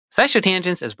SciShow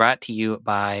Tangents is brought to you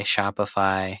by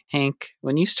Shopify. Hank,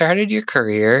 when you started your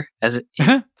career as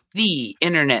the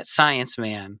internet science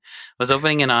man, was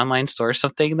opening an online store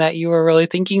something that you were really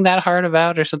thinking that hard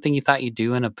about, or something you thought you'd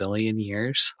do in a billion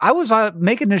years? I was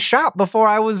making a shop before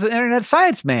I was the internet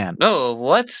science man. Oh,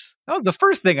 what? That was the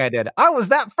first thing I did. I was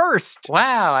that first.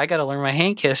 Wow, I got to learn my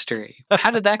Hank history.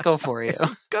 How did that go for you?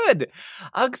 Good.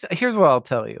 Here's what I'll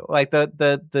tell you. Like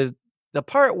the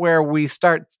part where we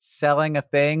start selling a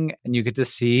thing and you get to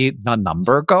see the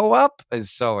number go up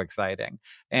is so exciting.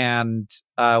 And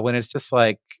when it's just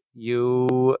like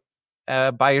you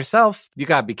by yourself, you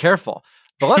got to be careful.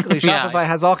 But luckily, Shopify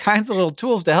has all kinds of little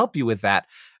tools to help you with that,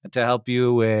 to help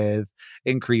you with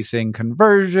increasing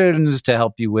conversions, to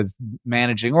help you with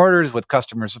managing orders, with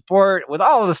customer support, with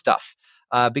all of the stuff.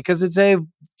 Because it's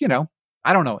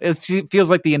I don't know. It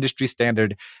feels like the industry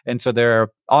standard. And so there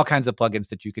are all kinds of plugins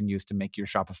that you can use to make your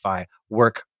Shopify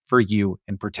work for you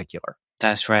in particular.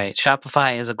 That's right.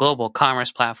 Shopify is a global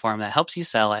commerce platform that helps you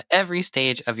sell at every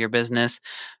stage of your business,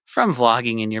 from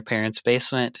vlogging in your parents'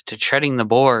 basement to treading the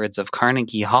boards of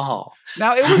Carnegie Hall.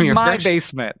 Now, it was my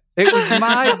basement. It was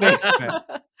my basement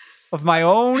of my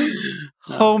own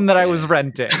home that I was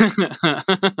renting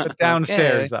the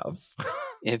downstairs of.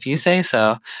 If you say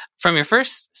so. From your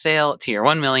first sale to your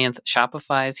 1 millionth,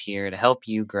 Shopify is here to help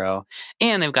you grow.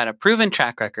 And they've got a proven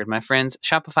track record, my friends.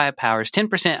 Shopify powers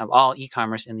 10% of all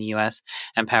e-commerce in the U.S.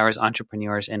 and powers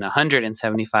entrepreneurs in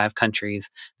 175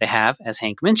 countries. They have, as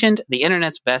Hank mentioned, the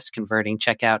internet's best converting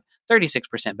checkout,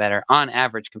 36% better on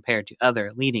average compared to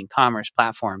other leading commerce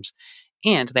platforms.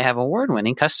 And they have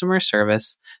award-winning customer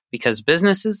service, because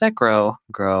businesses that grow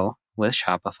with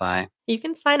Shopify. You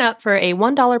can sign up for a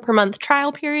 $1 per month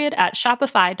trial period at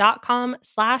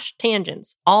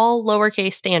shopify.com/tangents, all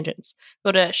lowercase tangents.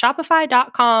 Go to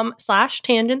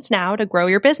shopify.com/tangents now to grow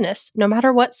your business, no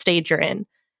matter what stage you're in.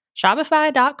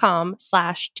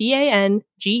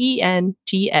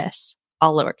 Shopify.com/TANGENTS,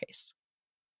 all lowercase.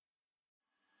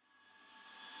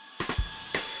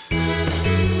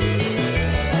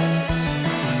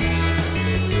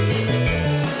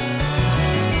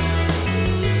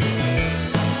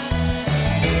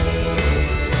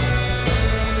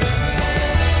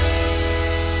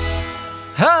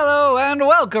 Hello and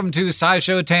welcome to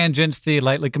SciShow Tangents, the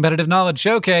lightly competitive knowledge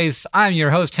showcase. I'm your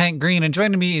host, Hank Green, and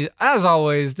joining me, as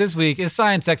always, this week is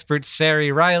science expert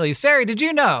Sari Riley. Sari, did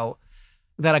you know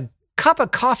that a cup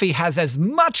of coffee has as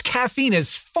much caffeine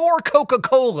as 4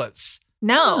 Coca-Colas?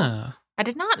 No, I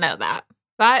did not know that.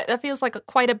 But that feels like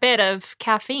quite a bit of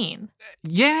caffeine.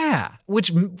 Yeah,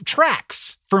 which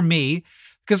tracks for me,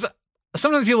 because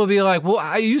sometimes people will be like,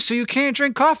 well, you can't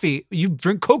drink coffee. You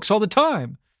drink Cokes all the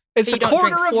time. It's you don't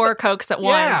drink 4 Cokes at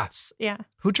once. Yeah.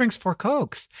 Who drinks 4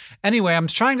 Cokes? Anyway, I'm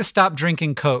trying to stop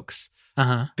drinking Cokes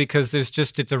because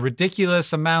it's a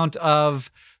ridiculous amount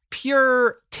of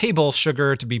pure table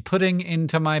sugar to be putting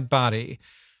into my body.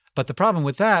 But the problem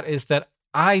with that is that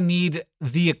I need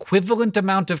the equivalent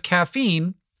amount of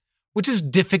caffeine, which is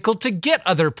difficult to get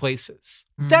other places.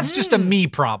 That's just a me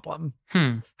problem.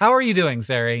 How are you doing,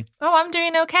 Sari? Oh, I'm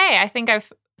doing okay. I think I've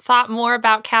thought more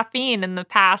about caffeine in the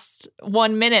past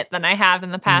 1 minute than I have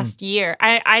in the past year.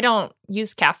 I don't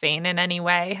use caffeine in any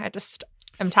way.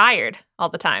 I'm tired all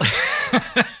the time.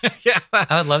 Yeah.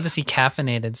 I would love to see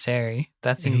caffeinated Sari.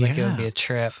 That seems like it would be a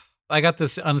trip. I got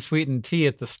this unsweetened tea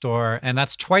at the store, and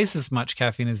that's twice as much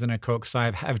caffeine as in a Coke, so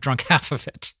I've drunk half of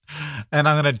it. And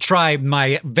I'm going to try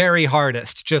my very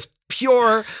hardest, just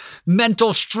pure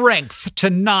mental strength to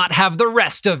not have the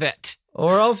rest of it.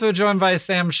 We're also joined by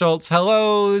Sam Schultz.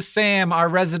 Hello, Sam, our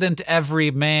resident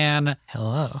everyman.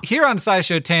 Hello. Here on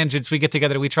SciShow Tangents, we get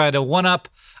together, we try to one-up,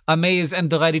 amaze, and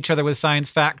delight each other with science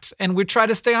facts, and we try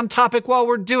to stay on topic while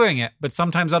we're doing it, but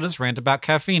sometimes I'll just rant about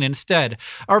caffeine instead.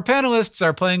 Our panelists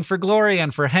are playing for glory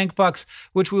and for Hank Bucks,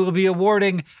 which we will be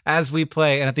awarding as we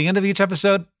play, and at the end of each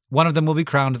episode, one of them will be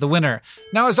crowned the winner.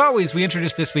 Now, as always, we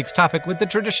introduce this week's topic with the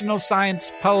traditional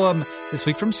science poem, this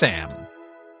week from Sam.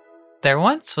 There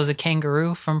once was a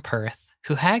kangaroo from Perth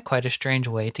who had quite a strange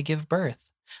way to give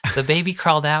birth. The baby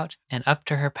crawled out and up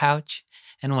to her pouch,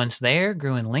 and once there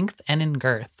grew in length and in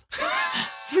girth.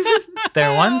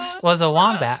 There once was a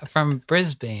wombat from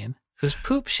Brisbane whose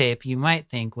poop shape you might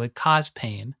think would cause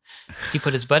pain. He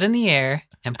put his butt in the air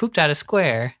and pooped out a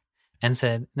square and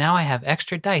said, "Now I have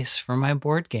extra dice for my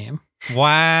board game."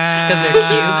 Wow. Because they're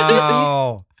cubes, you see?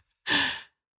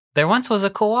 There once was a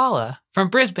koala from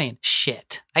Brisbane.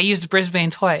 Shit. I used Brisbane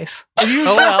twice. You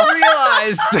just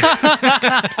realized.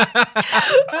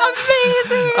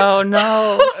 Amazing. Oh,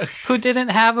 no. Who didn't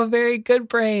have a very good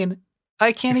brain.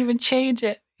 I can't even change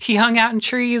it. He hung out in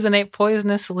trees and ate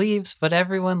poisonous leaves, but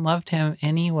everyone loved him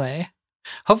anyway.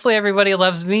 Hopefully everybody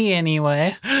loves me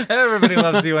anyway. Everybody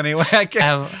loves you anyway. I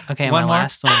can't. Okay, One my more?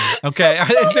 last one. Okay,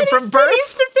 is it from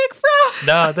birth? to pick from.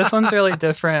 No, this one's really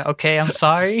different. Okay, I'm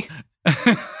sorry.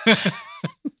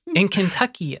 In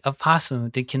Kentucky, a possum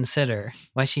did consider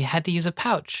why she had to use a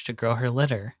pouch to grow her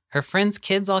litter. Her friends'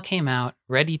 kids all came out,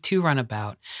 ready to run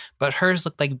about, but hers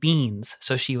looked like beans,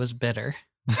 so she was bitter.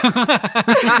 And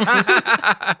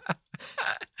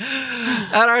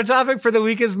our topic for the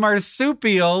week is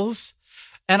marsupials.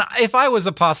 And if I was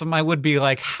a possum, I would be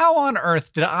like, how on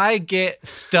earth did I get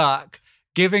stuck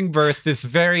giving birth this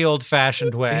very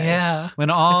old-fashioned way? Yeah. When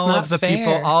all it's not of the fair.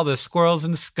 people, all the squirrels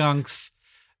and skunks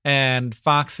and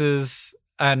foxes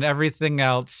and everything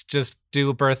else just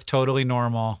do birth totally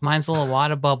normal. Mine's a little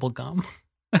wad of bubble gum.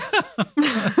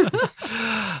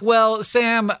 Well,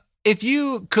 Sam, if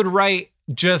you could write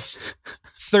just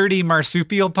 30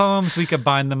 marsupial poems, we could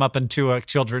bind them up into a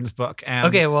children's book. And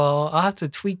Okay, well, I'll have to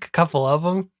tweak a couple of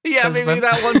them. yeah, maybe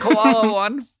that one koala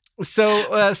one.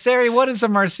 So, Sari, what is a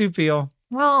marsupial?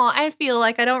 Well, I feel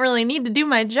like I don't really need to do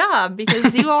my job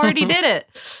because you already did it.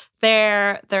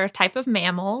 They're a type of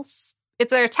mammals.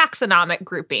 It's a taxonomic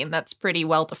grouping that's pretty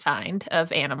well defined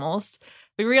of animals.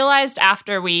 We realized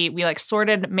after we like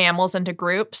sorted mammals into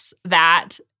groups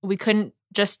that we couldn't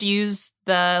just use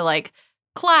the like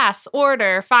class,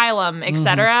 order, phylum,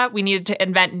 etc. We needed to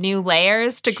invent new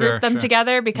layers to group them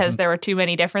together because there were too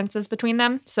many differences between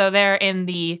them. So they're in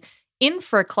the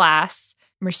infraclass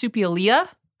Marsupialia,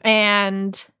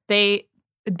 and they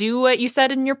do what you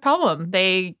said in your poem.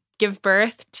 They give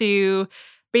birth to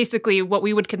basically what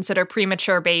we would consider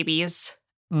premature babies.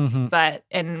 But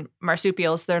in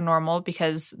marsupials, they're normal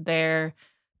because their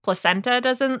placenta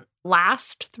doesn't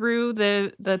last through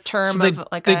the term So of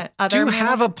like they other do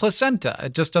have a placenta.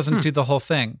 It just doesn't do the whole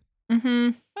thing.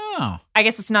 Oh. I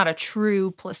guess it's not a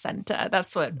true placenta.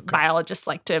 That's what biologists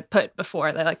like to put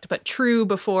before. They like to put true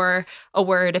before a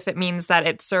word if it means that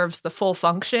it serves the full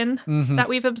function that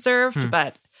we've observed.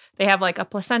 But they have like a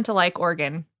placenta-like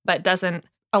organ, but doesn't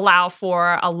allow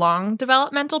for a long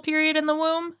developmental period in the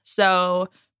womb. So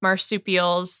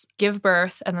marsupials give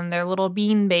birth and then their little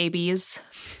bean babies,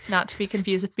 not to be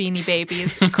confused with beanie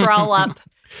babies, crawl up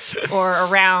or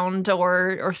around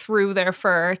or through their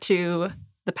fur to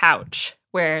the pouch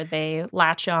where they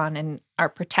latch on and are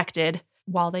protected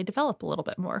while they develop a little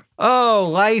bit more. Oh,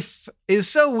 life is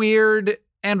so weird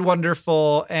and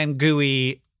wonderful and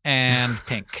gooey and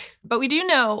pink. But we do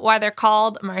know why they're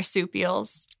called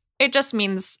marsupials. It just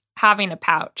means having a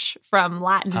pouch, from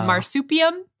Latin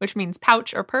marsupium, which means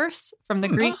pouch or purse, from the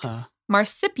Greek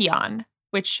marsupion,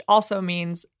 which also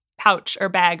means pouch or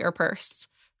bag or purse.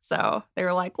 So they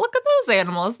were like, look at those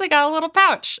animals. They got a little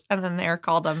pouch. And then they were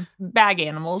called bag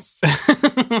animals.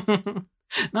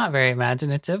 Not very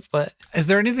imaginative, but Is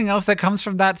there anything else that comes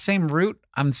from that same root?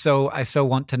 I so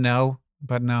want to know,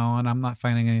 but no, and I'm not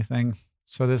finding anything.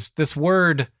 So this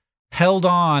word held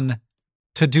on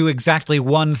to do exactly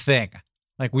one thing.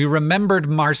 Like we remembered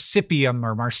marsupium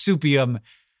or marsupium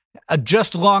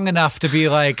just long enough to be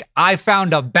like, I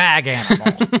found a bag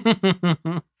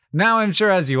animal. Now I'm sure,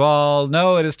 as you all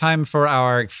know, it is time for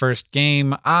our first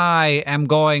game. I am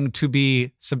going to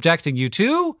be subjecting you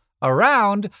to a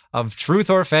round of truth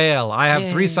or fail. I have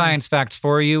 3 science facts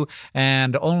for you,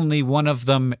 and only one of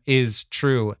them is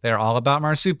true. They're all about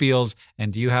marsupials,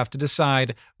 and you have to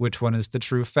decide which one is the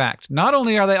true fact. Not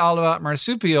only are they all about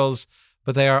marsupials,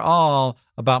 but they are all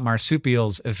about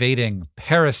marsupials evading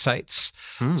parasites.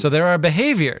 So there are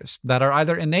behaviors that are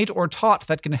either innate or taught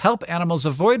that can help animals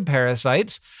avoid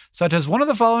parasites, such as one of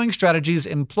the following strategies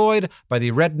employed by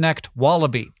the red-necked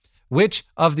wallaby. Which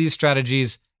of these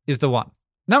strategies is the one?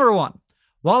 Number 1,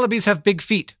 wallabies have big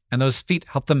feet, and those feet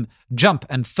help them jump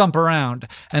and thump around.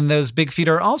 And those big feet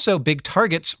are also big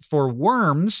targets for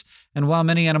worms. And while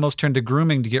many animals turn to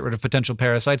grooming to get rid of potential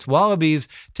parasites, wallabies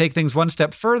take things one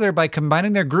step further by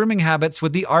combining their grooming habits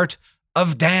with the art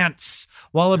of dance.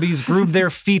 Wallabies groom their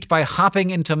feet by hopping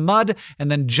into mud and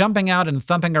then jumping out and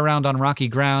thumping around on rocky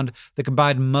ground. The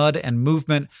combined mud and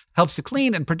movement helps to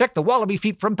clean and protect the wallaby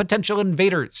feet from potential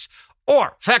invaders.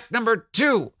 Or, fact number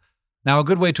 2. Now, a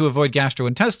good way to avoid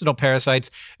gastrointestinal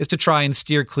parasites is to try and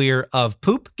steer clear of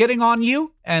poop getting on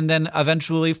you and then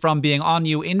eventually from being on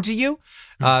you into you.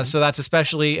 So that's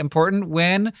especially important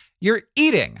when you're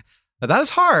eating. Now, that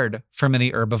is hard for many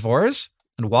herbivores,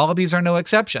 and wallabies are no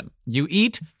exception. You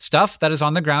eat stuff that is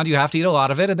on the ground, you have to eat a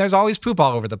lot of it, and there's always poop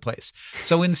all over the place.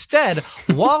 So instead,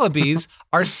 wallabies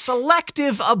are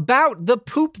selective about the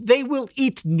poop they will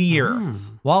eat near.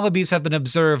 Wallabies have been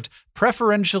observed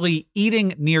preferentially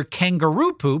eating near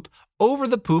kangaroo poop over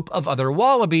the poop of other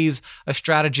wallabies, a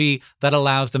strategy that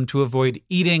allows them to avoid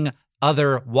eating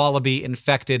other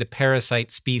wallaby-infected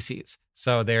parasite species.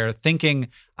 So they're thinking,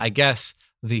 I guess,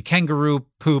 the kangaroo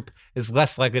poop is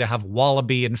less likely to have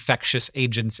wallaby infectious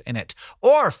agents in it.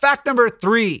 Or fact number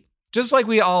 3, just like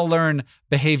we all learn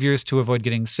behaviors to avoid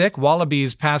getting sick,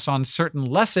 wallabies pass on certain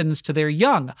lessons to their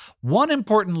young. One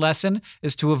important lesson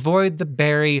is to avoid the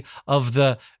berry of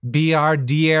the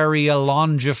Biardiaria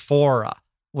longiflora,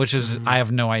 which is, I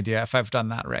have no idea if I've done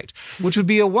that right, which would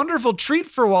be a wonderful treat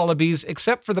for wallabies,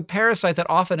 except for the parasite that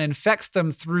often infects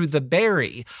them through the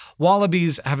berry.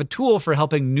 Wallabies have a tool for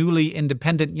helping newly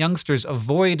independent youngsters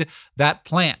avoid that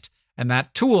plant, and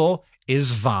that tool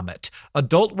is vomit.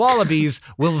 Adult wallabies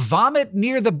will vomit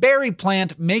near the berry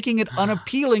plant, making it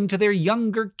unappealing to their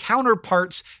younger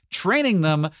counterparts, training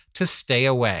them to stay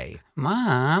away.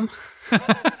 Mom.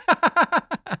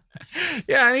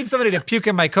 Yeah, I need somebody to puke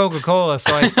in my Coca-Cola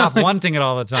so I stop wanting it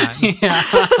all the time.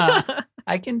 Yeah,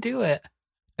 I can do it.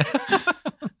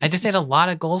 I just ate a lot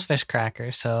of goldfish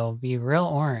crackers, so it'll be real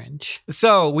orange.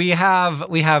 So we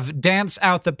have dance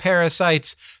out the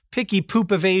parasites, picky poop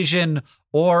evasion,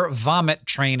 or vomit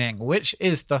training. Which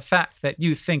is the fact that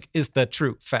you think is the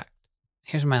true fact?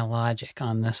 Here's my logic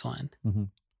on this one. Mm-hmm.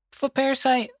 Foot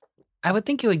parasite, I would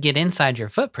think it would get inside your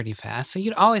foot pretty fast, so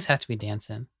you'd always have to be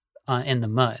dancing in the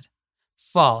mud.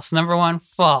 False. Number 1,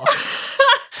 false.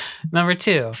 Number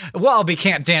 2. Wallaby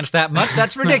can't dance that much.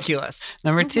 That's ridiculous.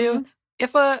 Number 2,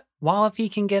 if a wallaby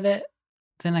can get it,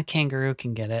 then a kangaroo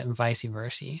can get it, and vice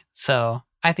versa. So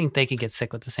I think they could get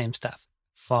sick with the same stuff.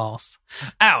 False.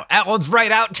 Out. That one's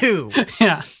right out too.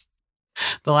 Yeah.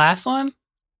 The last one,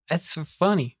 it's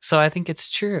funny. So I think it's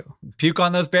true. Puke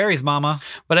on those berries, mama.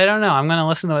 But I don't know. I'm going to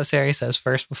listen to what Sari says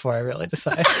first before I really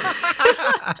decide.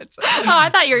 I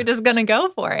thought you were just going to go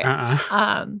for it.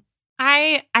 I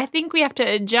think we have to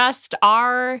adjust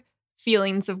our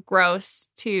feelings of gross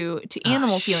to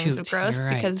animal feelings of gross,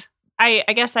 right. Because I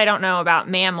guess I don't know about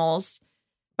mammals,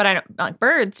 but I don't, like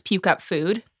birds puke up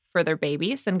food for their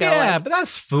babies and go but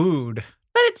that's food.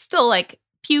 But it's still like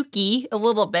pukey a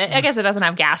little bit. I guess it doesn't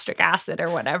have gastric acid or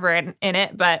whatever in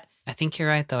it, but I think you're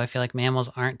right, though. I feel like mammals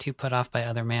aren't too put off by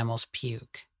other mammals'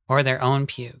 puke or their own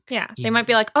puke. Yeah, even. They might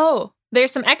be like, oh,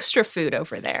 there's some extra food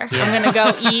over there. Yeah. I'm going to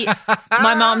go eat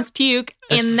my mom's puke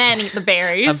and then eat the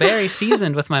berries. A berry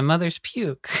seasoned with my mother's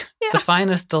puke. Yeah. The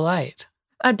finest delight.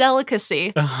 A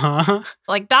delicacy. Uh-huh.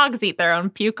 Like dogs eat their own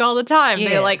puke all the time. Yeah.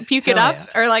 They like puke it up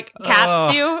or like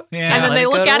cats do. Yeah. And then they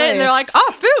look at it and they're like,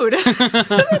 oh, food.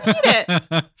 They eat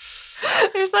it.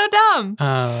 They're so dumb.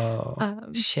 Oh,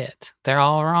 shit. They're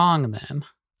all wrong then.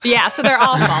 Yeah, so they're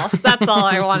all false. That's all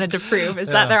I wanted to prove is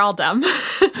that they're all dumb.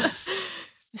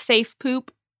 Safe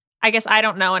poop. I guess I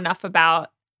don't know enough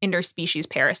about interspecies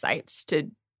parasites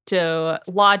to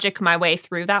logic my way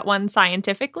through that one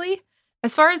scientifically.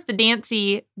 As far as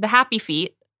the happy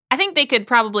feet, I think they could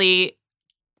probably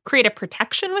create a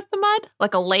protection with the mud,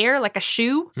 like a layer, like a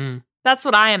shoe. Mm. That's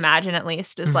what I imagine, at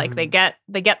least, is like they get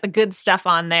the good stuff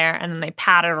on there and then they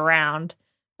pat it around.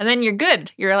 And then you're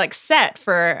good. You're like set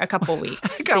for a couple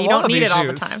weeks. So you don't need it all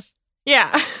the time.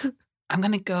 Yeah. I'm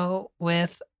going to go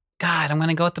with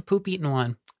the poop eating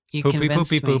one. You Poopy, convinced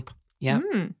poopy, me. poop. Yeah.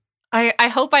 I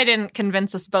hope I didn't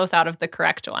convince us both out of the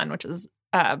correct one, which is,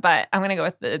 but I'm going to go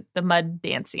with the mud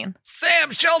dancing. Sam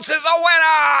Schultz is a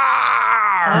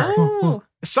winner! Oh.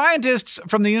 Scientists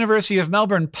from the University of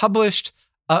Melbourne published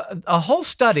a whole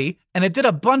study, and it did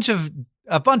a bunch of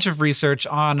research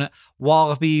on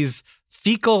wallabies'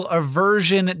 fecal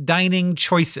aversion dining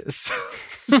choices.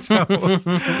 So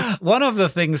one of the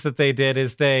things that they did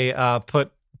is they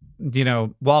put,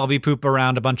 wallaby poop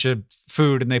around a bunch of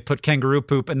food, and they put kangaroo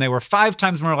poop, and they were 5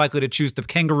 times more likely to choose the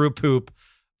kangaroo poop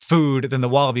food than the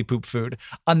wallaby poop food.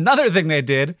 Another thing they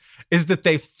did is that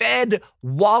they fed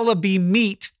wallaby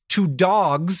meat to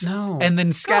dogs and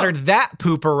then scattered that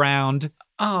poop around.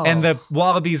 Oh. And the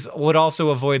wallabies would also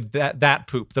avoid that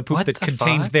poop, the poop that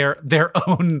contained their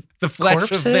own, the flesh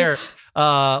corpses of their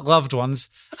loved ones.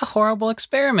 What a horrible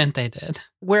experiment they did.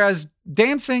 Whereas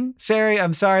dancing, Sari,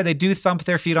 I'm sorry, they do thump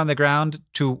their feet on the ground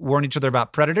to warn each other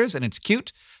about predators, and it's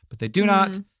cute, but they do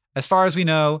not, as far as we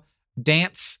know,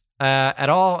 dance at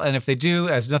all. And if they do,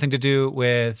 it has nothing to do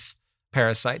with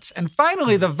parasites. And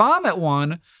finally, the vomit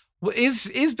one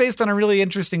is based on a really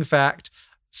interesting fact.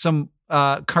 Some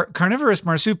carnivorous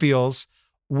marsupials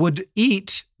would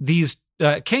eat these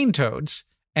cane toads,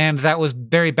 and that was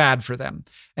very bad for them.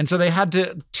 And so they had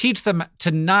to teach them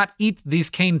to not eat these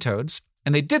cane toads.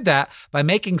 And they did that by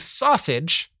making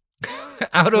sausage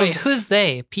out of... Wait, who's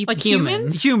they? People, like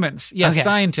humans? Humans, yes, okay.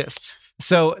 Scientists.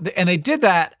 So, and they did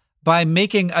that by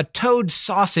making a toad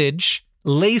sausage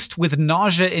laced with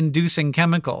nausea-inducing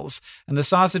chemicals. And the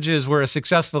sausages were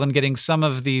successful in getting some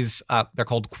of these, they're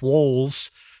called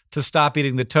quolls, to stop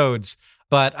eating the toads.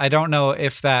 But I don't know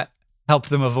if that helped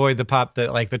them avoid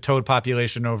the toad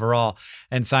population overall.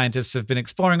 And scientists have been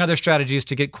exploring other strategies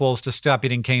to get quolls to stop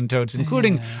eating cane toads,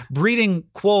 including breeding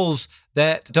quolls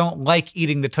that don't like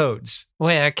eating the toads.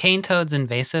 Wait, are cane toads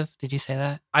invasive? Did you say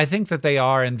that? I think that they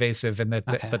are invasive, and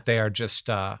but they are just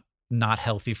not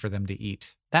healthy for them to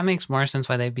eat. That makes more sense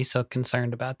why they'd be so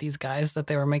concerned about these guys that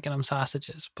they were making them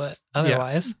sausages. But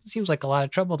otherwise, it seems like a lot of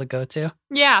trouble to go to.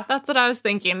 Yeah, that's what I was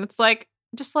thinking. It's like,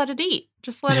 just let it eat.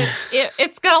 Just let it.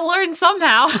 It's gonna learn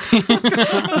somehow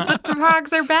that the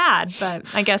frogs are bad. But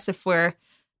I guess if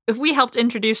we helped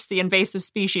introduce the invasive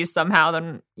species somehow,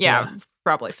 then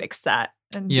probably fix that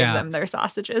and give them their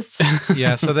sausages.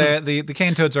 Yeah, so the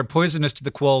cane toads are poisonous to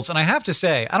the quolls. And I have to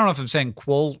say, I don't know if I'm saying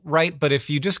quoll right, but if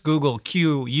you just Google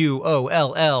Quoll, you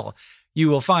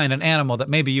will find an animal that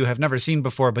maybe you have never seen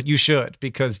before, but you should,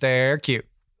 because they're cute.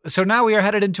 So now we are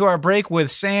headed into our break with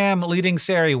Sam leading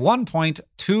Sari 1 point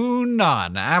to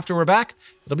none. After we're back,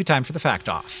 it'll be time for the Fact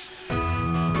Off.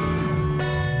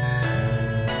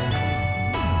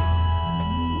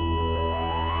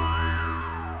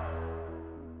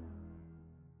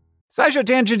 SciShow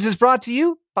Tangents is brought to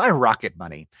you by Rocket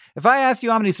Money. If I asked you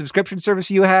how many subscription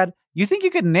services you had, you think you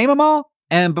could name them all?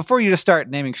 And before you just start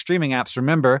naming streaming apps,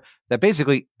 remember that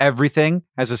basically everything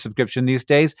has a subscription these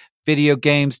days. Video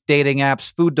games, dating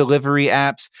apps, food delivery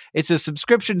apps. It's a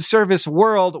subscription service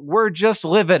world. We're just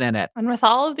living in it. And with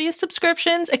all of these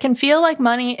subscriptions, it can feel like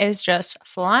money is just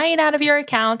flying out of your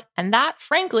account, and that,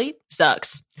 frankly,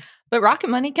 sucks. But Rocket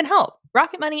Money can help.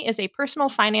 Rocket Money is a personal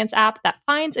finance app that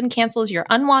finds and cancels your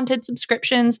unwanted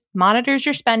subscriptions, monitors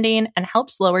your spending, and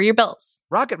helps lower your bills.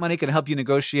 Rocket Money can help you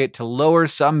negotiate to lower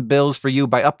some bills for you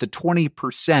by up to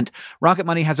 20%. Rocket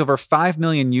Money has over 5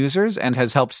 million users and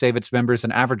has helped save its members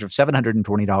an average of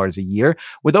 $720 a year,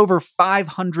 with over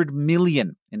 500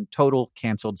 million in total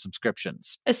canceled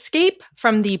subscriptions. Escape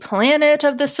from the planet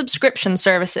of the subscription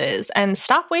services and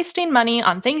stop wasting money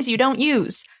on things you don't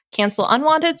use. Cancel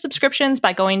unwanted subscriptions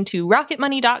by going to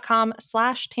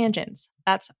rocketmoney.com/tangents.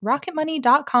 That's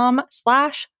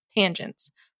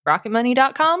rocketmoney.com/tangents.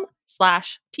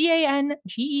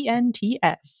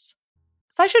 rocketmoney.com/tangents.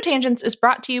 SciShow Tangents is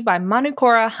brought to you by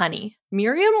Manukora Honey.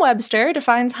 Merriam-Webster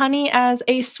defines honey as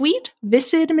a sweet,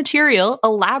 viscid material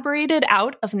elaborated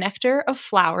out of nectar of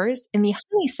flowers in the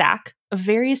honey sac of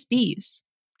various bees.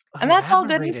 And that's all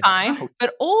good and fine,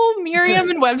 but old Merriam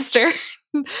and Webster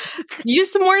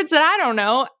used some words that I don't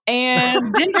know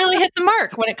and didn't really hit the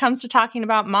mark when it comes to talking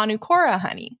about Manukora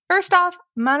honey. First off,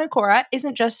 Manukora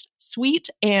isn't just sweet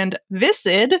and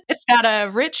viscid. It's got a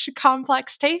rich,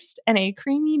 complex taste and a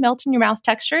creamy, melt-in-your-mouth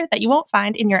texture that you won't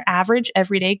find in your average,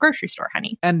 everyday grocery store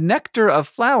honey. And nectar of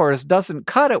flowers doesn't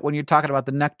cut it when you're talking about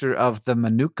the nectar of the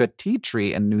Manuka tea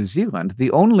tree in New Zealand,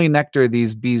 the only nectar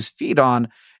these bees feed on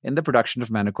in the production of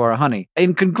Manukora honey.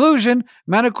 In conclusion,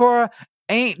 Manukora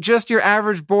ain't just your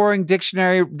average boring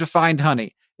dictionary-defined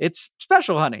honey. It's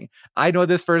special honey. I know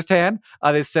this firsthand.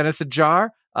 They sent us a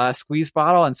jar, a squeeze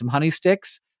bottle, and some honey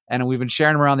sticks, and we've been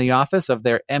sharing them around the office of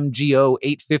their MGO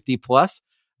 850 Plus,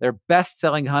 their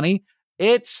best-selling honey.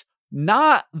 It's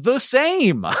not the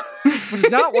same. It's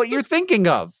not what you're thinking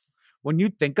of when you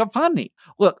think of honey.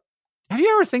 Look, have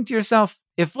you ever think to yourself,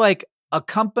 if a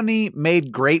company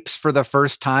made grapes for the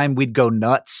first time, we'd go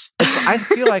nuts? I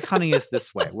feel like honey is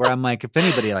this way, where I'm like, if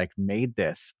anybody made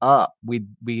this up, we'd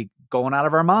be going out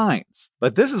of our minds.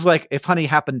 But this is like if honey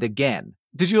happened again.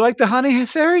 Did you like the honey,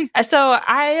 Sari? So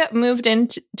I moved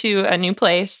into a new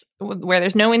place where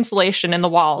there's no insulation in the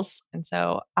walls. And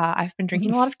so I've been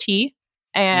drinking a lot of tea.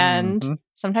 And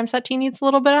sometimes that tea needs a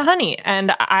little bit of honey.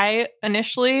 And I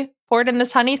initially poured in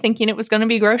this honey thinking it was going to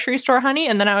be grocery store honey.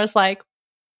 And then I was like,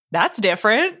 that's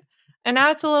different. And now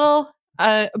it's a little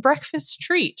breakfast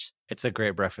treat. It's a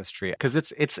great breakfast treat because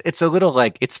it's a little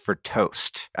it's for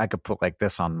toast. I could put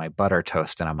this on my butter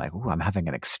toast and I'm like, ooh, I'm having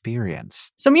an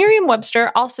experience. So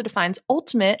Merriam-Webster also defines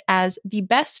ultimate as the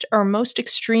best or most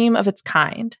extreme of its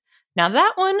kind. Now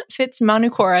that one fits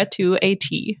Manukora to a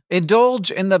T.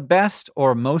 Indulge in the best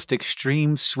or most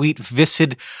extreme sweet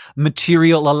viscid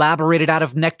material elaborated out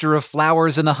of nectar of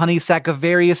flowers in the honey sac of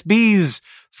various bees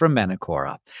from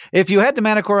Manukora. If you head to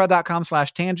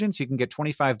manukora.com/tangents, you can get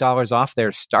 $25 off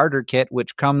their starter kit,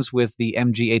 which comes with the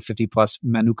MG 850 Plus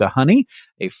Manuka honey,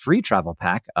 a free travel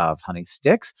pack of honey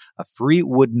sticks, a free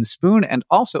wooden spoon, and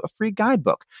also a free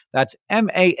guidebook. That's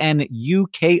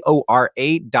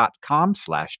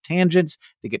manukora.com/tangents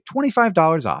to get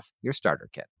 $25 off your starter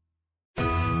kit.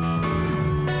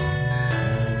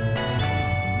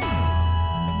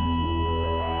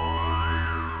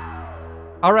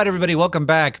 All right, everybody, welcome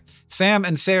back. Sam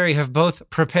and Sari have both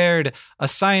prepared a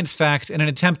science fact in an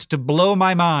attempt to blow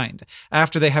my mind.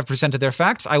 After they have presented their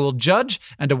facts, I will judge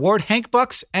and award Hank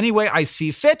Bucks any way I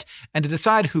see fit. And to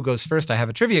decide who goes first, I have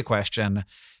a trivia question.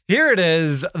 Here it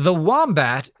is. The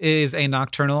wombat is a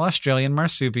nocturnal Australian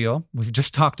marsupial. We've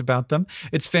just talked about them.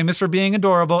 It's famous for being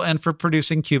adorable and for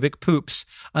producing cubic poops.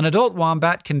 An adult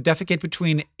wombat can defecate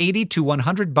between 80 to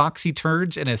 100 boxy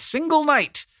turds in a single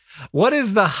night. What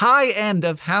is the high end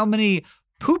of how many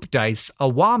poop dice a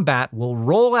wombat will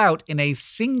roll out in a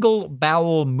single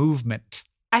bowel movement?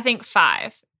 I think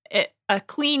 5. A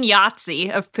clean Yahtzee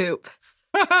of poop.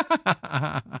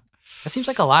 That seems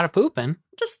like a lot of pooping.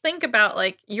 Just think about,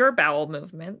 like, your bowel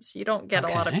movements. You don't get a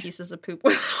lot of pieces of poop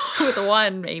with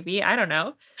one, maybe. I don't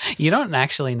know. You don't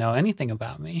actually know anything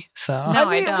about me, so. No,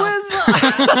 I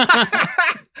don't.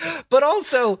 But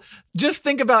also, just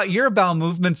think about your bowel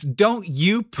movements. Don't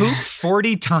you poop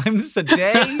 40 times a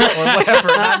day or whatever?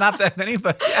 Not that many,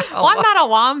 but yeah. Well, I'm not a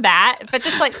wombat, but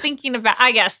just like thinking about,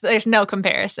 I guess there's no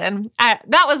comparison.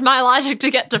 That was my logic to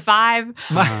get to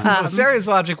 5. Sari's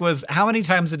logic was, how many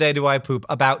times a day do I poop?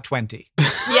 About 20.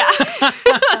 Yeah.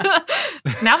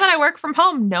 Now that I work from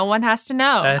home, no one has to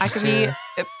know. That's I could true.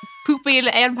 be pooping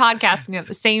and podcasting at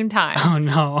the same time. Oh,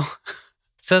 no.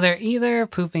 So they're either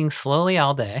pooping slowly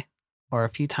all day or a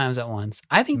few times at once.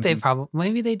 I think they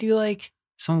maybe they do like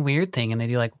some weird thing and they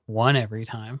do like 1 every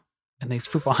time and they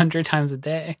poop 100 times a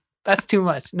day. That's too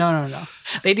much. No.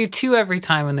 They do 2 every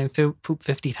time and they poop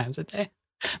 50 times a day.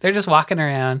 They're just walking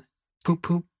around,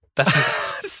 poop. That's my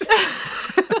guess.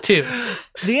 2.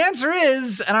 The answer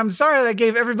is, and I'm sorry that I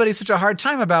gave everybody such a hard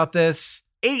time about this,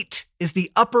 8 is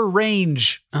the upper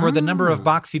range for the number of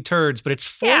boxy turds, but it's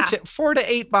 4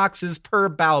 to 8 boxes per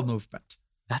bowel movement.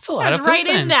 That's a lot of pooping. Right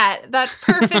in that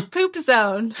perfect poop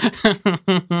zone.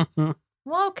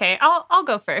 Well, okay, I'll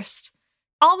go first.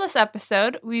 All this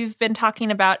episode, we've been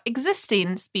talking about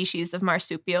existing species of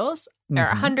marsupials. There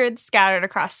are hundreds scattered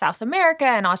across South America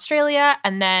and Australia,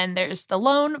 and then there's the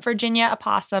lone Virginia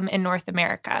opossum in North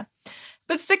America.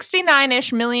 But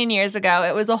 69-ish million years ago,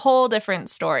 it was a whole different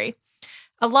story.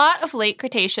 A lot of late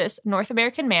Cretaceous North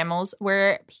American mammals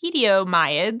were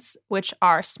pediomyids, which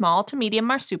are small to medium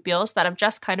marsupials that have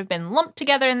just kind of been lumped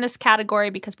together in this category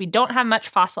because we don't have much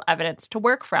fossil evidence to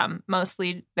work from,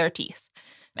 mostly their teeth.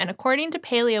 And according to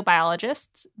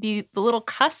paleobiologists, the little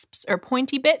cusps or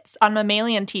pointy bits on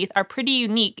mammalian teeth are pretty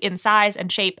unique in size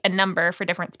and shape and number for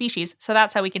different species, so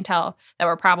that's how we can tell that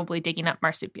we're probably digging up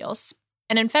marsupials.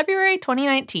 And in February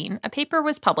 2019, a paper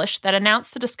was published that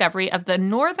announced the discovery of the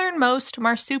northernmost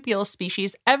marsupial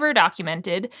species ever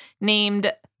documented,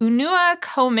 named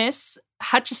Unuacomis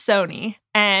hutchisoni.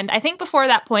 And I think before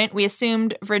that point, we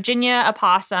assumed Virginia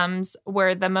opossums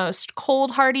were the most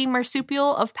cold-hardy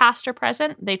marsupial of past or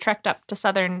present. They trekked up to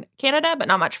southern Canada, but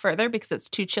not much further because it's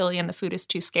too chilly and the food is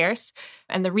too scarce.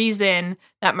 And the reason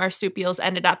that marsupials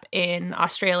ended up in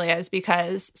Australia is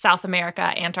because South America,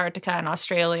 Antarctica, and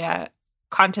Australia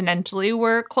continentally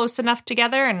were close enough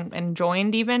together and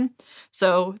joined even.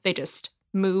 So they just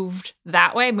moved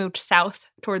that way, moved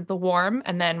south toward the warm.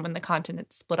 And then when the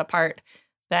continents split apart,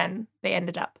 then they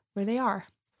ended up where they are.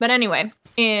 But anyway,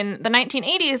 in the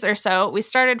 1980s or so, we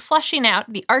started fleshing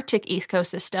out the Arctic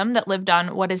ecosystem that lived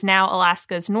on what is now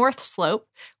Alaska's North Slope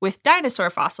with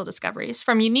dinosaur fossil discoveries,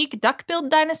 from unique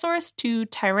duck-billed dinosaurs to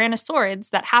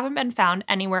tyrannosaurids that haven't been found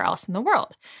anywhere else in the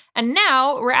world. And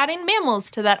now we're adding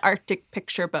mammals to that Arctic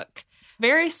picture book.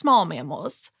 Very small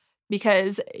mammals,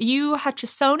 because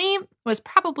Hutchisoni was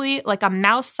probably like a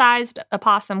mouse-sized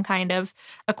opossum kind of,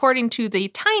 according to the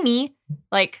tiny,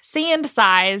 like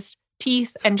sand-sized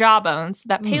teeth and jawbones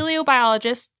that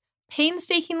paleobiologists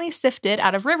painstakingly sifted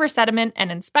out of river sediment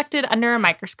and inspected under a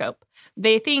microscope.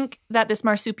 They think that this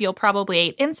marsupial probably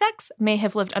ate insects, may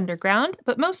have lived underground,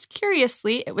 but most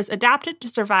curiously, it was adapted to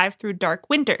survive through dark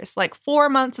winters, like 4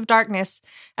 months of darkness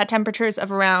at temperatures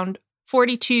of around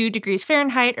 42 degrees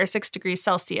Fahrenheit or 6 degrees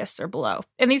Celsius or below.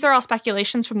 And these are all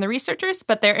speculations from the researchers,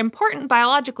 but they're important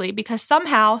biologically because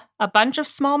somehow a bunch of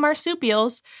small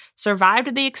marsupials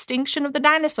survived the extinction of the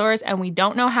dinosaurs and we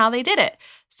don't know how they did it.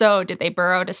 So did they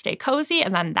burrow to stay cozy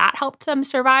and then that helped them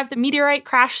survive the meteorite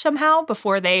crash somehow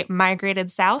before they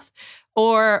migrated south?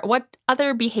 Or what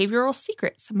other behavioral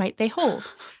secrets might they hold?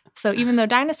 So even though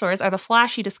dinosaurs are the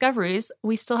flashy discoveries,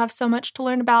 we still have so much to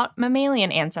learn about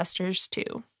mammalian ancestors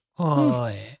too.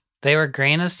 Boy, they were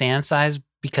grain of sand size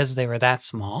because they were that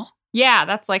small? Yeah,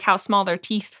 that's like how small their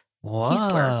teeth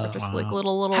were. Just like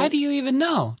little. How do you even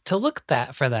know to look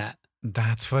for that?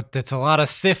 That's a lot of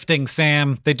sifting,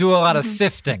 Sam. They do a lot of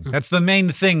sifting. That's the main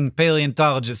thing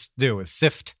paleontologists do, is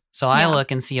sift. So I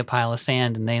look and see a pile of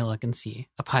sand, and they look and see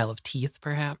a pile of teeth,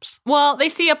 perhaps. Well, they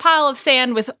see a pile of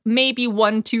sand with maybe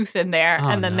one tooth in there,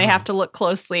 and then they have to look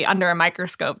closely under a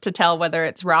microscope to tell whether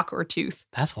it's rock or tooth.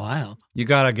 That's wild. You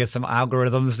got to get some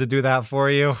algorithms to do that for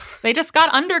you. They just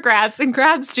got undergrads and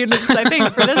grad students, I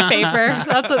think, for this paper.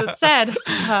 That's what it said.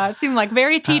 It seemed like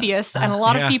very tedious, and a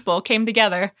lot of people came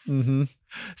together. Mm-hmm.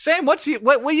 Sam, what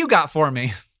you got for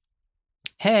me?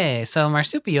 Hey, so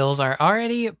marsupials are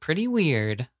already pretty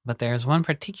weird, but there's one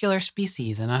particular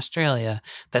species in Australia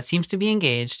that seems to be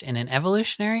engaged in an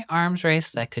evolutionary arms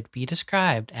race that could be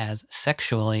described as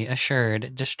sexually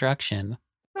assured destruction.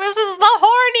 This is the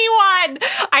horny one.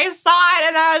 I saw it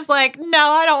and I was like, no,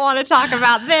 I don't want to talk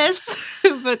about this.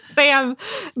 But Sam,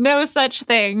 no such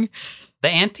thing. The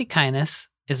Antechinus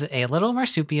is a little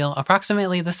marsupial,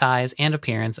 approximately the size and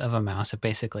appearance of a mouse. It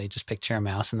basically just picture a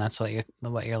mouse, and that's what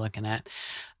you're looking at.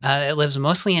 It lives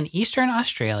mostly in eastern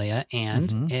Australia,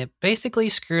 and it basically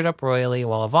screwed up royally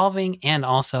while evolving, and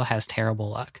also has terrible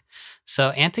luck.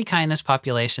 So Antechinus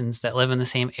populations that live in the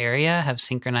same area have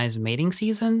synchronized mating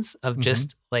seasons of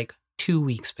just like 2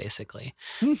 weeks, basically.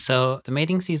 So the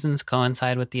mating seasons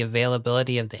coincide with the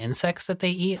availability of the insects that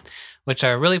they eat, which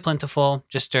are really plentiful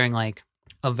just during like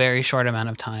a very short amount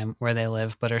of time where they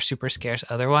live, but are super scarce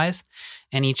otherwise.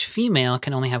 And each female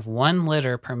can only have 1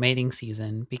 litter per mating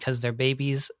season because their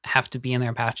babies have to be in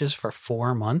their pouches for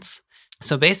 4 months.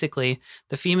 So basically,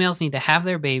 the females need to have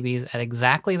their babies at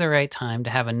exactly the right time to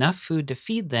have enough food to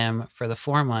feed them for the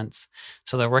 4 months.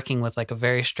 So they're working with like a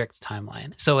very strict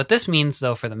timeline. So what this means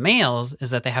though for the males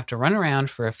is that they have to run around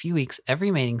for a few weeks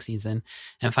every mating season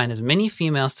and find as many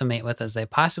females to mate with as they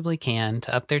possibly can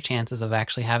to up their chances of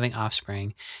actually having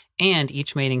offspring. And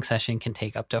each mating session can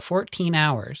take up to 14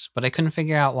 hours, but I couldn't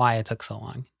figure out why it took so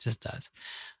long. It just does.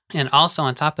 And also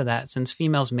on top of that, since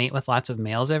females mate with lots of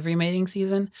males every mating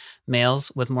season, males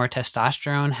with more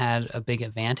testosterone had a big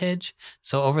advantage.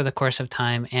 So over the course of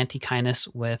time,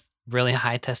 Antechinus with really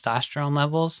high testosterone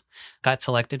levels got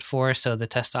selected for. So the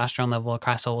testosterone level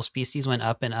across the whole species went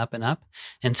up and up and up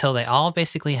until they all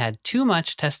basically had too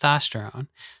much testosterone.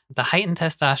 The heightened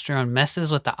testosterone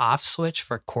messes with the off switch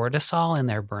for cortisol in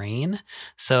their brain.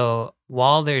 So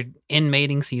while they're in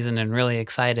mating season and really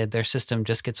excited, their system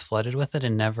just gets flooded with it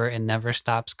and never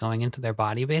stops going into their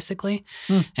body, basically.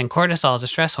 And cortisol is a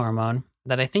stress hormone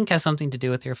that I think has something to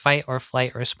do with your fight or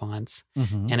flight response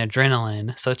and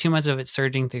adrenaline. So too much of it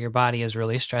surging through your body is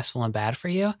really stressful and bad for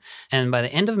you. And by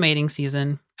the end of mating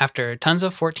season, after tons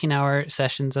of 14-hour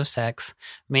sessions of sex,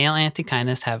 male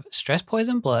Antechinus have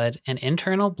stress-poisoned blood and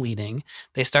internal bleeding.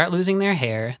 They start losing their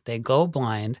hair, they go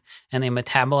blind, and they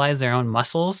metabolize their own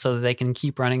muscles so that they can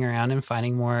keep running around and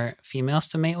finding more females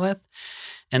to mate with.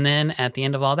 And then at the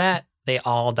end of all that, they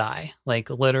all die. Like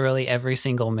literally every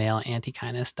single male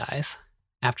Antechinus dies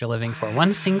after living for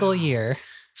 1 single year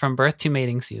from birth to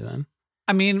mating season.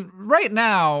 I mean, right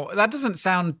now, that doesn't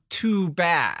sound too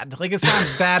bad. Like, it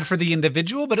sounds bad for the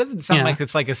individual, but it doesn't sound like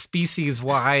it's like a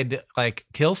species-wide, like,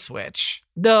 kill switch.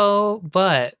 No,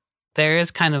 but there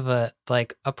is kind of a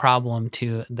problem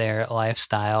to their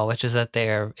lifestyle, which is that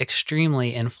they're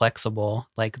extremely inflexible.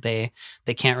 Like they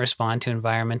can't respond to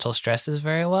environmental stresses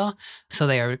very well. So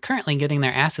they are currently getting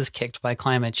their asses kicked by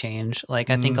climate change. Like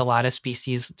I think a lot of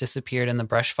species disappeared in the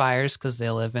brush fires because they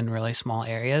live in really small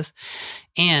areas.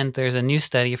 And there's a new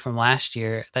study from last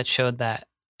year that showed that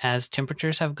as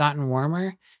temperatures have gotten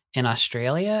warmer in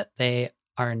Australia, they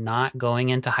are not going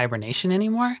into hibernation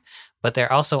anymore, but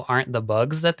there also aren't the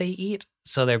bugs that they eat.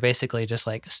 So they're basically just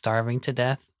like starving to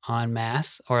death en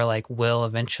masse, or like will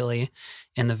eventually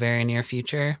in the very near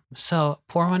future. So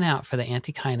pour one out for the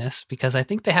Antechinus, because I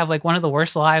think they have like one of the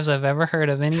worst lives I've ever heard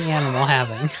of any animal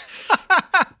having.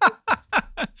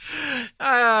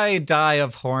 I die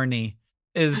of horny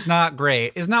is not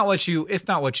great. It's not what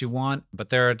you want, but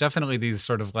there are definitely these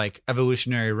sort of like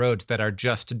evolutionary roads that are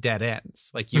just dead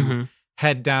ends. Like you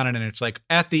head down it and it's like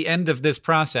at the end of this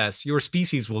process, your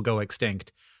species will go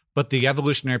extinct. But the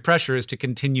evolutionary pressure is to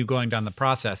continue going down the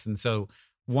process. And so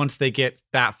once they get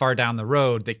that far down the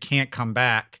road, they can't come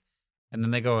back and then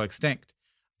they go extinct.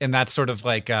 And that's sort of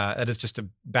like, it is just a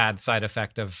bad side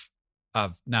effect of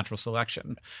natural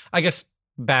selection. I guess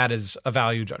bad is a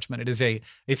value judgment. It is a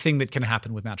thing that can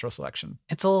happen with natural selection.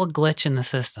 It's a little glitch in the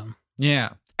system.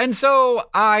 Yeah. And so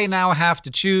I now have to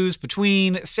choose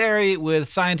between Sari, with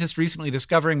scientists recently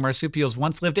discovering marsupials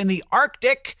once lived in the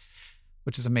Arctic,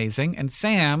 which is amazing, and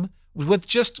Sam, with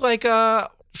just like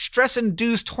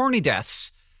stress-induced horny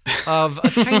deaths of a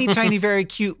tiny, tiny, very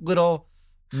cute little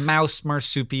mouse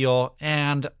marsupial.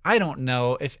 And I don't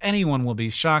know if anyone will be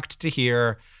shocked to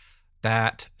hear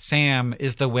that Sam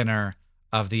is the winner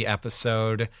of the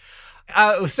episode.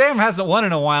 Sam hasn't won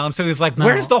in a while, and so he's like,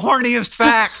 where's the horniest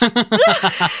fact?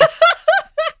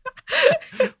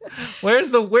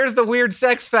 Where's the weird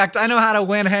sex fact? I know how to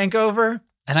win, Hankover.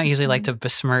 I don't usually like to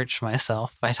besmirch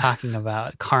myself by talking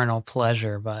about carnal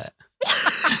pleasure, but...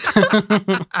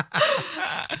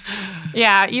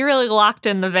 Yeah, you really locked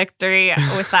in the victory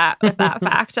with that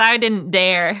fact. I didn't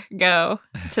dare go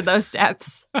to those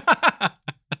depths.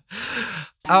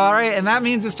 All right, and that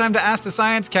means it's time to ask the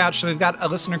Science Couch. So we've got a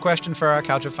listener question for our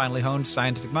Couch of Finely Honed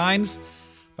Scientific Minds,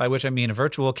 by which I mean a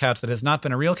virtual couch that has not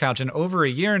been a real couch in over a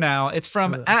year now. It's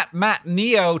from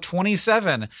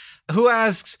 @MattNeo27, who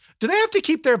asks, do they have to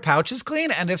keep their pouches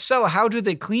clean? And if so, how do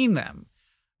they clean them?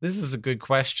 This is a good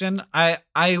question. I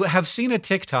have seen a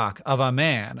TikTok of a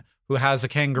man who has a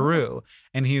kangaroo,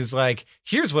 and he's like,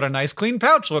 here's what a nice clean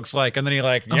pouch looks like. And then he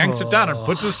like yanks it down and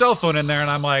puts his cell phone in there. And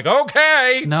I'm like,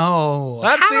 okay. No.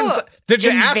 That seems, did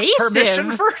you invasive. ask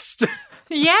permission first?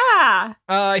 Yeah.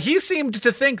 He seemed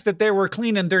to think that there were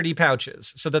clean and dirty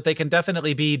pouches, so that they can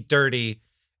definitely be dirty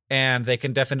and they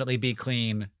can definitely be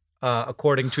clean,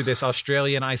 according to this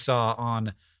Australian I saw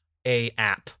on a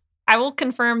app. I will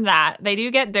confirm that they do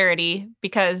get dirty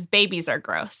because babies are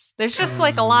gross. There's just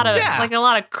like a lot of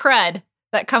crud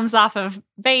that comes off of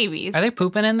babies. Are they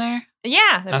pooping in there?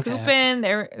 Yeah, they're pooping.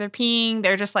 They're peeing.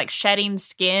 They're just like shedding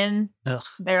skin. Ugh.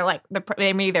 They're like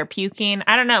maybe they're puking.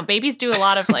 I don't know. Babies do a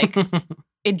lot of like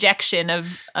ejection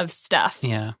of stuff.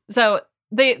 Yeah. So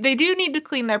they do need to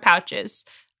clean their pouches,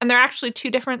 and there are actually two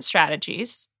different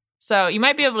strategies. So you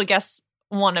might be able to guess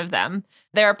one of them.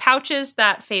 There are pouches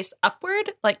that face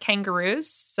upward, like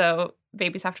kangaroos. So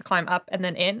babies have to climb up and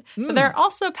then in. But there are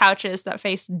also pouches that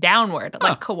face downward,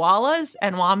 like koalas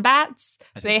and wombats.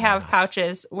 They have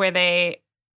pouches where they,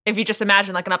 if you just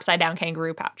imagine like an upside down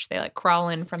kangaroo pouch, they like crawl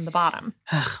in from the bottom.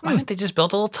 Why don't they just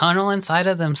build a little tunnel inside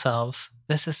of themselves?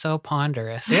 This is so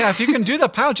ponderous. Yeah, if you can do the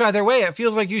pouch either way, it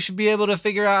feels like you should be able to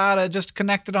figure out how to just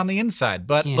connect it on the inside.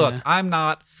 But look, I'm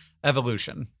not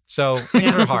evolution, so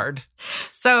things are hard.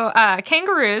 So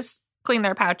kangaroos clean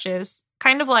their pouches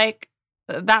kind of like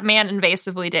that man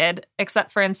invasively did,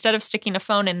 except for instead of sticking a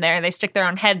phone in there, they stick their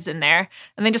own heads in there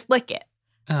and they just lick it.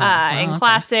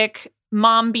 Classic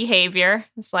mom behavior.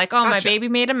 It's like, my baby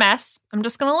made a mess. I'm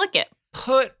just going to lick it.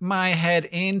 Put my head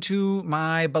into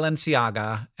my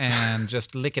Balenciaga and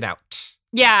just lick it out.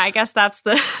 Yeah, I guess that's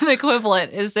the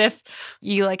equivalent, is if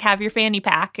you like have your fanny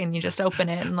pack and you just open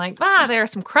it and like, there are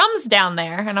some crumbs down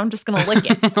there and I'm just going to lick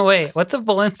it. Wait, what's a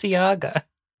Balenciaga?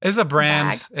 It's a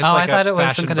brand. It's like I thought it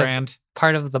was some kind brand. Of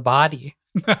part of the body.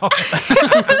 No.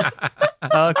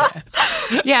 Okay.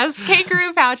 Yes,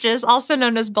 kangaroo pouches, also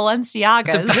known as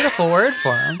Balenciagas. It's a beautiful word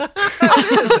for them.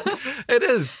 It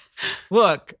is.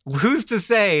 Look, who's to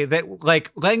say that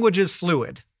like language is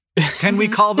fluid? Can we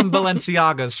call them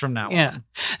Balenciagas from now on?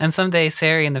 And someday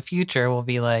Sari in the future will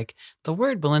be like, the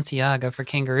word Balenciaga for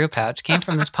kangaroo pouch came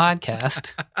from this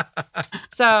podcast.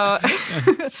 So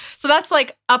that's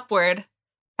like upward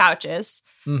pouches.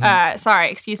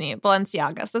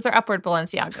 Balenciagas. Those are upward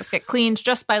Balenciagas. Get cleaned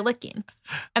just by licking.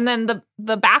 And then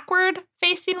the backward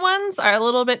facing ones are a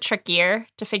little bit trickier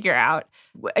to figure out.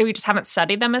 We just haven't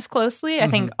studied them as closely. I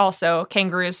think also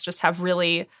kangaroos just have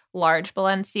really large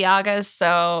Balenciagas,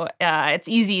 so it's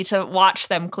easy to watch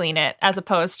them clean it as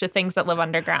opposed to things that live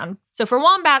underground. So for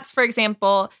wombats, for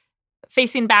example,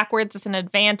 facing backwards is an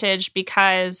advantage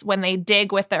because when they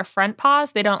dig with their front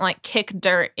paws, they don't like kick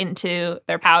dirt into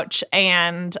their pouch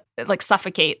and like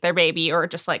suffocate their baby or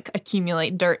just like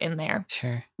accumulate dirt in there.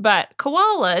 Sure. But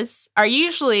koalas are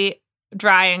usually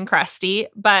dry and crusty,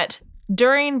 but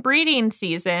during breeding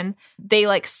season, they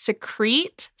like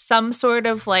secrete some sort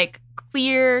of like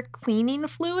clear cleaning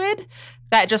fluid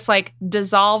that just like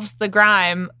dissolves the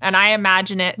grime. And I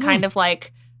imagine it kind of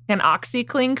like an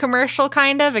OxyClean commercial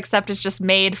kind of, except it's just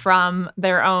made from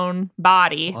their own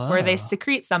body where they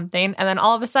secrete something. And then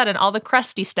all of a sudden, all the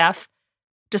crusty stuff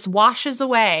just washes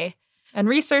away. And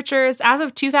researchers, as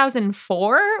of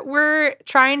 2004, were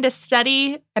trying to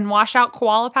study and wash out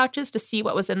koala pouches to see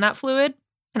what was in that fluid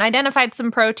and identified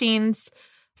some proteins,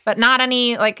 but not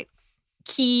any like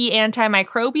key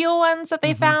antimicrobial ones that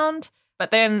they found.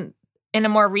 But then in a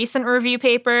more recent review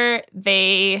paper,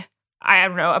 they, I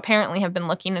don't know, apparently have been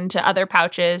looking into other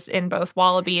pouches in both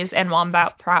wallabies and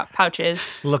wombat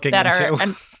pouches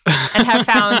and have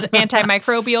found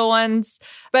antimicrobial ones.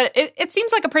 But it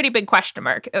seems like a pretty big question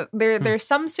mark. There's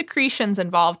some secretions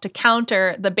involved to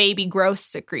counter the baby growth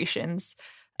secretions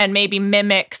and maybe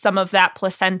mimic some of that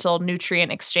placental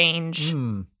nutrient exchange,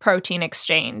 protein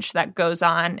exchange that goes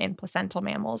on in placental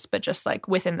mammals, but just like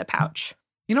within the pouch.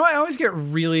 You know, I always get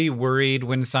really worried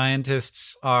when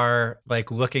scientists are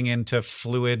like looking into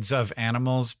fluids of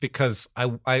animals because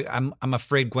I'm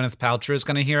afraid Gwyneth Paltrow is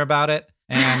going to hear about it,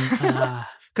 and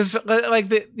because like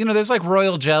there's like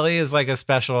royal jelly is like the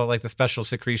special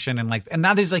secretion, and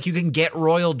now there's like you can get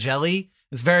royal jelly.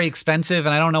 It's very expensive,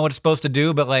 and I don't know what it's supposed to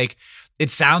do, but like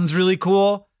it sounds really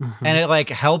cool, and it like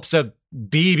helps a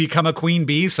bee become a queen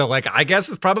bee. So like I guess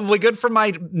it's probably good for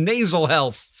my nasal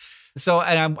health. So,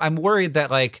 and I'm worried that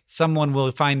like someone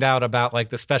will find out about like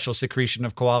the special secretion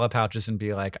of koala pouches and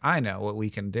be like, I know what we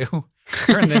can do.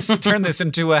 Turn this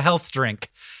into a health drink.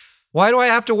 Why do I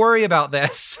have to worry about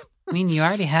this? I mean, you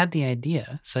already had the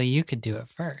idea, so you could do it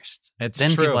first. Then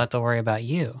true. People have to worry about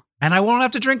you. And I won't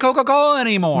have to drink Coca-Cola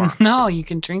anymore. No, you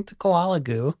can drink the koala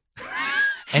goo.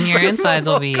 And your insides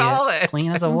will be clean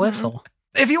as a whistle.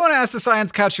 If you want to ask the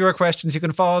Science Couch your questions, you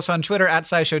can follow us on Twitter at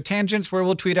SciShow Tangents, where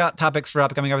we'll tweet out topics for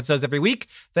upcoming episodes every week.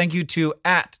 Thank you to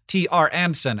at TR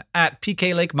Anson, at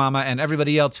PK Lake Mama, and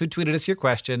everybody else who tweeted us your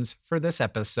questions for this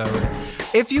episode.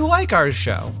 If you like our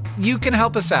show, you can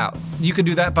help us out. You can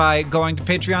do that by going to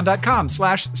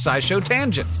patreon.com/SciShow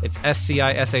Tangents. It's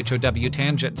SCISHOW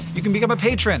Tangents. You can become a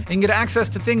patron and get access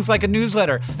to things like a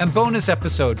newsletter and bonus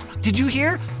episodes. Did you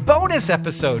hear? Bonus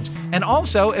episodes. And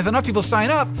also, if enough people sign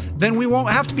up, then we won't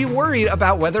have to be worried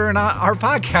about whether or not our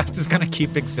podcast is going to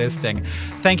keep existing.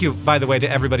 Thank you, by the way, to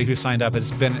everybody who signed up. It's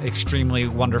been extremely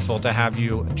wonderful to have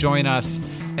you join us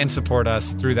and support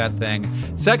us through that thing.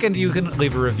 Second, you can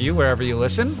leave a review wherever you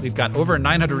listen. We've got over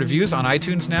 900 reviews on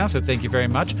iTunes now, so thank you very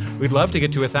much. We'd love to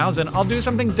get to 1,000. I'll do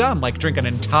something dumb, like drink an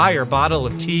entire bottle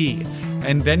of tea,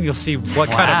 and then you'll see what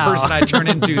kind of person I turn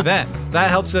into then.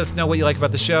 That helps us know what you like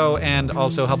about the show and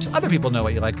also helps other people know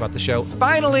what you like about the show.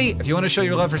 Finally, if you want to show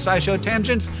your love for SciShow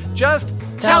Tangents, just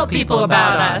tell people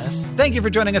about us. Thank you for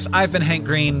joining us. I've been Hank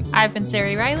Green. I've been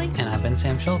Sari Riley. And I've been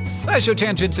Sam Schultz. SciShow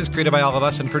Tangents is created by all of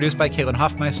us and produced by Kaylin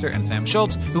Hoffmeister and Sam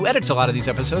Schultz, who edits a lot of these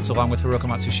episodes along with Hiroko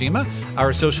Matsushima.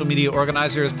 Our social media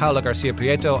organizer is Paula Garcia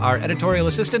Prieto. Our editorial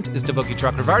assistant is Devoki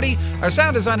Chakravarti. Our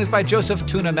sound design is by Joseph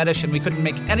Tuna Medish, and we couldn't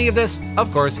make any of this,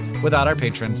 of course, without our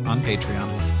patrons on Patreon.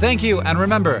 Thank you, and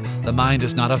remember, the mind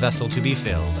is not a vessel to be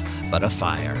filled, but a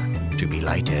fire to be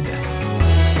lighted.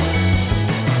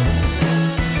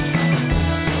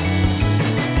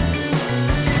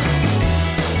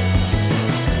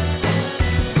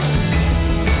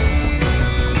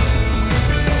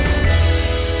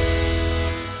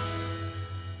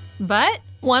 But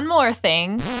one more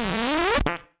thing.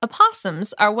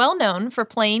 Opossums are well known for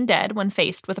playing dead when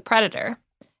faced with a predator.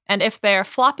 And if their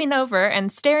flopping over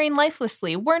and staring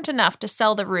lifelessly weren't enough to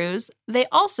sell the ruse, they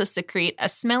also secrete a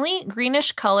smelly,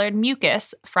 greenish-colored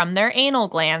mucus from their anal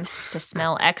glands to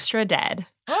smell extra dead.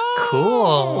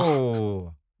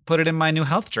 Cool. Put it in my new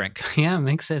health drink. Yeah,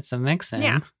 it's a mix-in.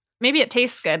 Yeah. Maybe it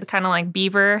tastes good, kind of like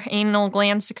beaver anal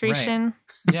gland secretion.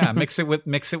 Right. Yeah, mix it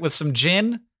with some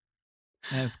gin.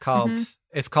 And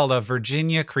it's called a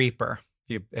Virginia Creeper.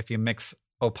 If you mix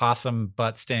opossum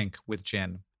butt stink with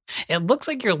gin. It looks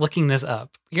like you're looking this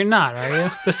up. You're not, are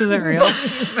you? This isn't real?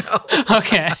 No.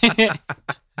 Okay.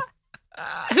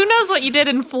 Who knows what you did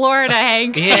in Florida,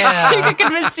 Hank? Yeah. You could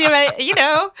convince you,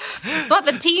 it's what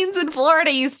the teens in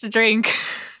Florida used to drink.